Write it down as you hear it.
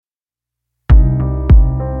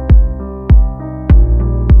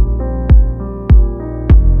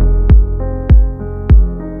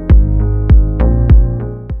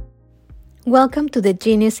Welcome to the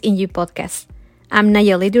Genius in You podcast. I'm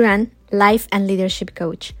Nayeli Duran, life and leadership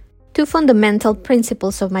coach. Two fundamental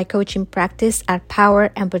principles of my coaching practice are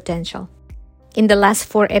power and potential. In the last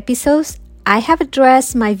 4 episodes, I have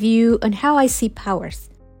addressed my view on how I see powers,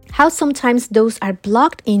 how sometimes those are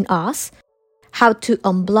blocked in us, how to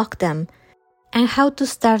unblock them, and how to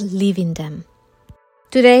start living them.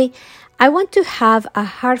 Today, I want to have a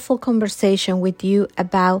heartfelt conversation with you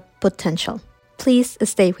about potential. Please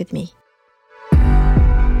stay with me.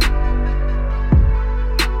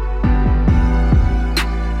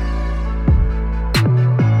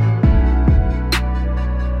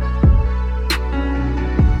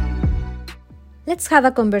 Let's have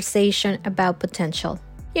a conversation about potential.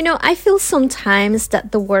 I feel sometimes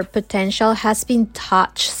that the word potential has been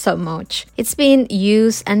touched so much. It's been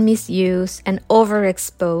used and misused and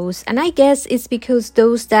overexposed, and I guess it's because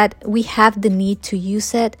those that we have the need to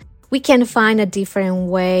use it, we can find a different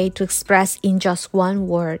way to express in just one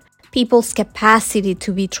word people's capacity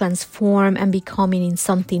to be transformed and becoming in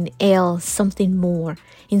something else, something more,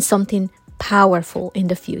 in something powerful in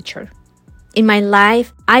the future. In my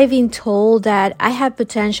life, I've been told that I have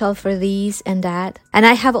potential for this and that, and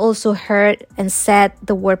I have also heard and said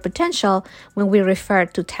the word potential when we refer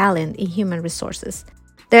to talent in human resources.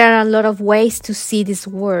 There are a lot of ways to see this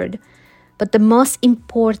word, but the most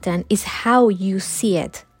important is how you see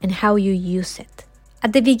it and how you use it.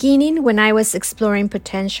 At the beginning, when I was exploring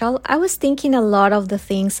potential, I was thinking a lot of the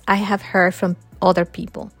things I have heard from other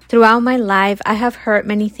people. Throughout my life, I have heard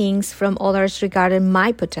many things from others regarding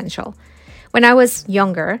my potential. When I was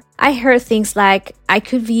younger, I heard things like I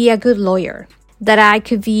could be a good lawyer, that I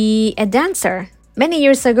could be a dancer. Many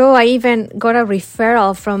years ago, I even got a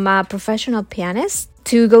referral from a professional pianist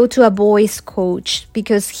to go to a voice coach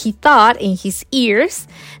because he thought in his ears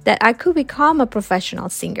that I could become a professional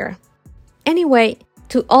singer. Anyway,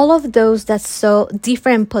 to all of those that saw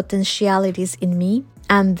different potentialities in me,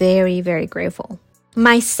 I'm very, very grateful.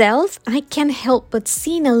 Myself, I can't help but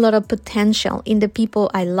seeing a lot of potential in the people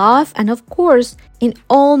I love and of course in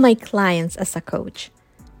all my clients as a coach.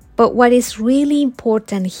 But what is really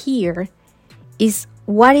important here is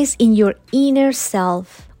what is in your inner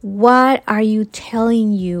self. What are you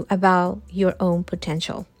telling you about your own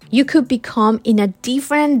potential? You could become in a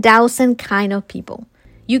different 1,000 kind of people.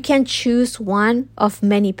 You can choose one of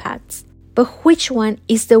many paths, but which one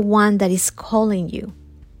is the one that is calling you?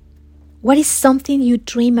 What is something you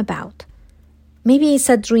dream about? Maybe it's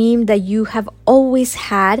a dream that you have always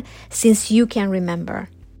had since you can remember.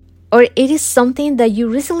 Or it is something that you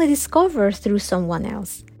recently discovered through someone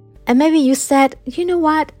else. And maybe you said, you know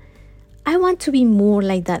what? I want to be more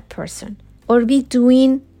like that person or be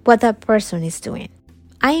doing what that person is doing.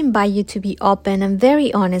 I invite you to be open and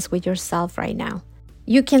very honest with yourself right now.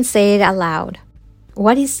 You can say it aloud.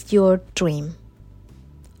 What is your dream?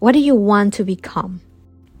 What do you want to become?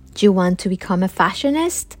 Do you want to become a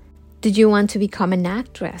fashionist? Do you want to become an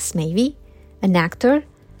actress, maybe? An actor?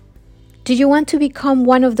 Do you want to become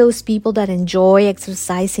one of those people that enjoy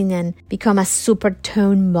exercising and become a super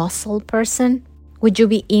toned muscle person? Would you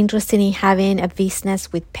be interested in having a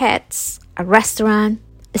business with pets, a restaurant,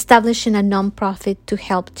 establishing a nonprofit to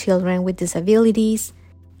help children with disabilities?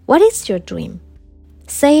 What is your dream?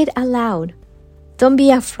 Say it aloud. Don't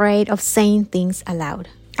be afraid of saying things aloud.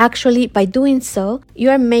 Actually, by doing so, you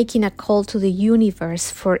are making a call to the universe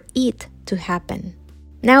for it to happen.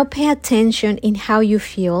 Now pay attention in how you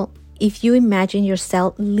feel if you imagine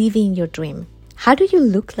yourself living your dream. How do you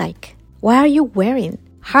look like? What are you wearing?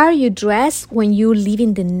 How are you dressed when you live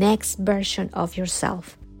in the next version of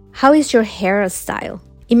yourself? How is your hairstyle?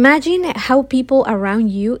 Imagine how people around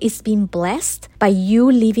you is being blessed by you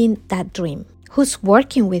living that dream. Who's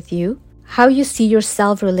working with you? How you see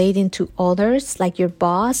yourself relating to others like your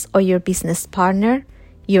boss or your business partner,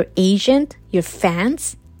 your agent, your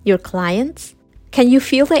fans, your clients. Can you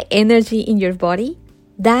feel the energy in your body?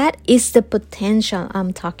 That is the potential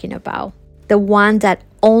I'm talking about. The one that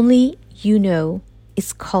only you know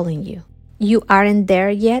is calling you. You aren't there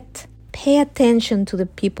yet? Pay attention to the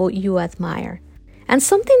people you admire. And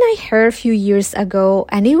something I heard a few years ago,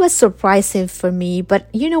 and it was surprising for me, but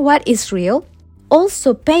you know what is real?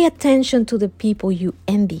 Also, pay attention to the people you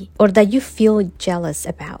envy or that you feel jealous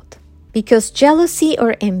about. Because jealousy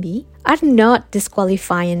or envy are not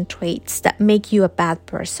disqualifying traits that make you a bad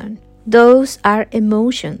person. Those are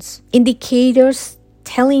emotions, indicators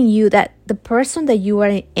telling you that the person that you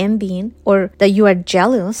are envying or that you are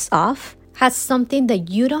jealous of has something that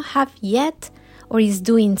you don't have yet or is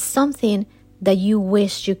doing something that you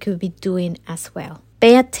wish you could be doing as well.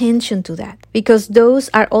 Pay attention to that because those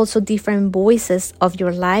are also different voices of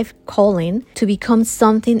your life calling to become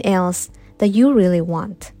something else that you really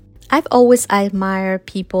want. I've always admired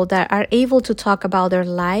people that are able to talk about their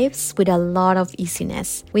lives with a lot of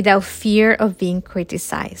easiness, without fear of being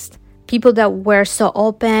criticized. People that were so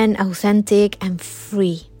open, authentic, and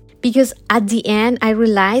free. Because at the end, I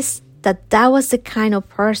realized that was the kind of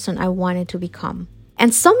person I wanted to become.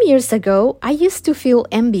 And some years ago, I used to feel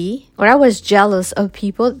envy or I was jealous of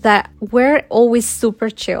people that were always super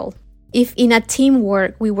chill. If in a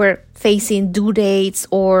teamwork we were facing due dates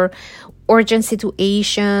or urgent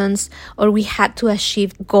situations, or we had to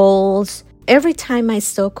achieve goals, every time I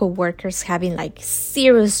saw coworkers having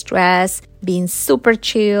zero stress, being super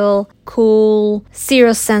chill, cool,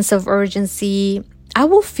 zero sense of urgency, I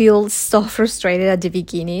will feel so frustrated at the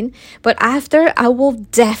beginning, but after I will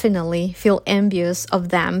definitely feel envious of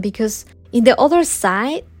them because in the other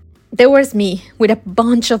side, there was me with a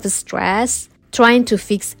bunch of stress, trying to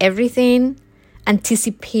fix everything,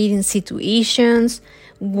 anticipating situations,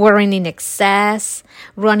 worrying in excess,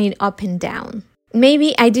 running up and down.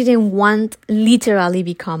 Maybe I didn't want literally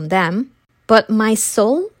become them, but my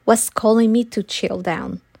soul was calling me to chill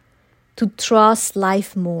down, to trust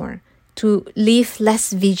life more, to live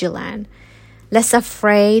less vigilant, less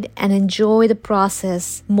afraid, and enjoy the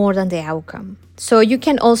process more than the outcome. So you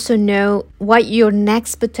can also know what your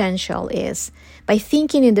next potential is by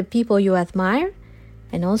thinking in the people you admire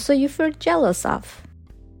and also you feel jealous of.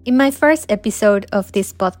 In my first episode of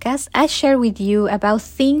this podcast, I share with you about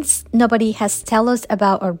things nobody has told us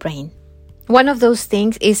about our brain. One of those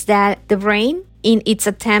things is that the brain, in its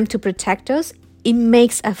attempt to protect us, it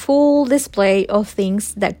makes a full display of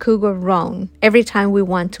things that could go wrong every time we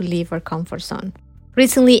want to leave our comfort zone.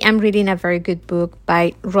 Recently, I'm reading a very good book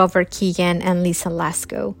by Robert Keegan and Lisa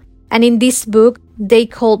Lasko. And in this book, they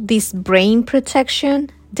call this brain protection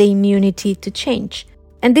the immunity to change.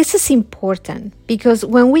 And this is important because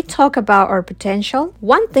when we talk about our potential,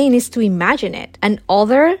 one thing is to imagine it, and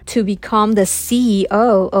other to become the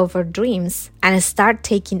CEO of our dreams and start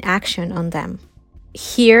taking action on them.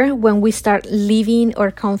 Here, when we start leaving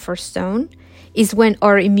our comfort zone, is when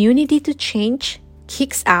our immunity to change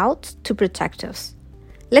kicks out to protect us.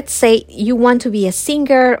 Let's say you want to be a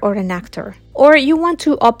singer or an actor, or you want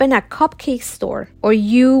to open a cupcake store, or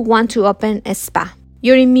you want to open a spa.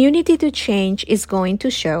 Your immunity to change is going to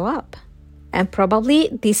show up. And probably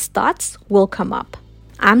these thoughts will come up.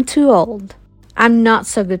 I'm too old. I'm not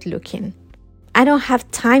so good looking. I don't have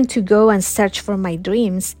time to go and search for my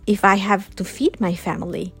dreams if I have to feed my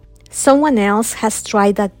family. Someone else has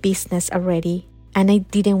tried that business already and it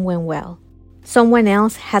didn't went well. Someone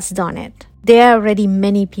else has done it. There are already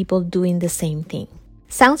many people doing the same thing.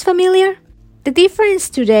 Sounds familiar? The difference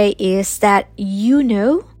today is that you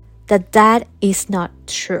know that is not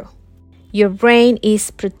true. Your brain is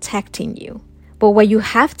protecting you. But what you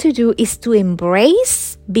have to do is to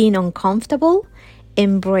embrace being uncomfortable,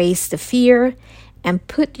 embrace the fear, and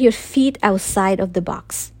put your feet outside of the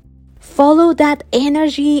box. Follow that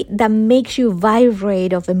energy that makes you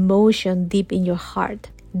vibrate of emotion deep in your heart.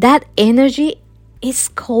 That energy is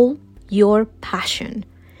called your passion.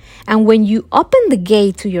 And when you open the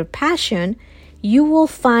gate to your passion, you will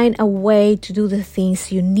find a way to do the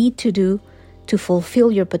things you need to do to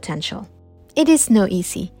fulfill your potential. It is not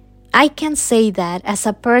easy. I can say that as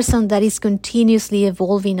a person that is continuously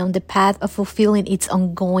evolving on the path of fulfilling its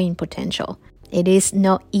ongoing potential. It is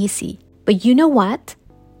not easy. But you know what?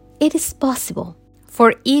 It is possible.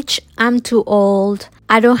 For each I'm too old,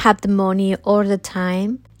 I don't have the money or the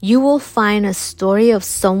time, you will find a story of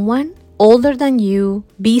someone older than you,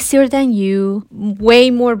 busier than you, way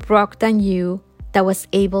more broke than you, that was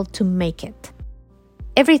able to make it.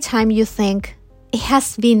 Every time you think it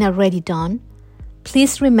has been already done,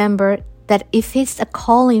 please remember that if it's a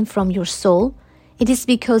calling from your soul, it is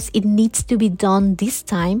because it needs to be done this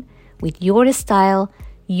time with your style,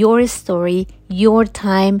 your story, your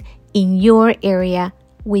time, in your area,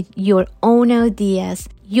 with your own ideas,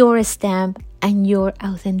 your stamp, and your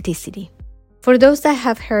authenticity. For those that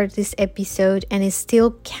have heard this episode and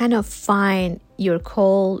still cannot find your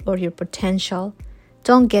call or your potential,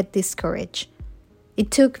 don't get discouraged.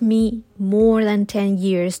 It took me more than 10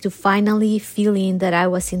 years to finally feeling that I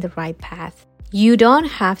was in the right path. You don't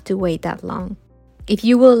have to wait that long. If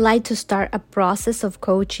you would like to start a process of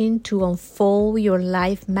coaching to unfold your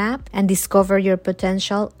life map and discover your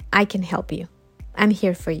potential, I can help you. I'm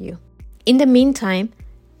here for you. In the meantime,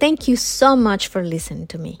 thank you so much for listening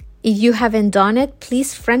to me. If you haven't done it,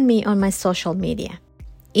 please friend me on my social media.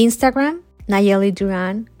 Instagram, Nayeli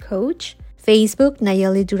Duran Coach, Facebook,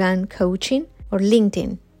 Nayeli Duran Coaching, or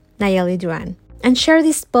LinkedIn, Nayeli Duran. And share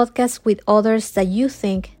this podcast with others that you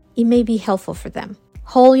think it may be helpful for them.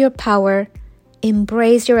 Hold your power,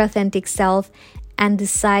 embrace your authentic self, and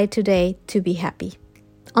decide today to be happy.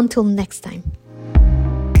 Until next time.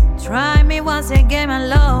 Try me once again, my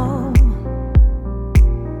love.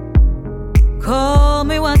 Call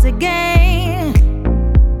me once again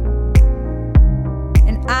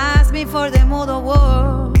and ask me for the mother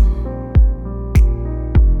world.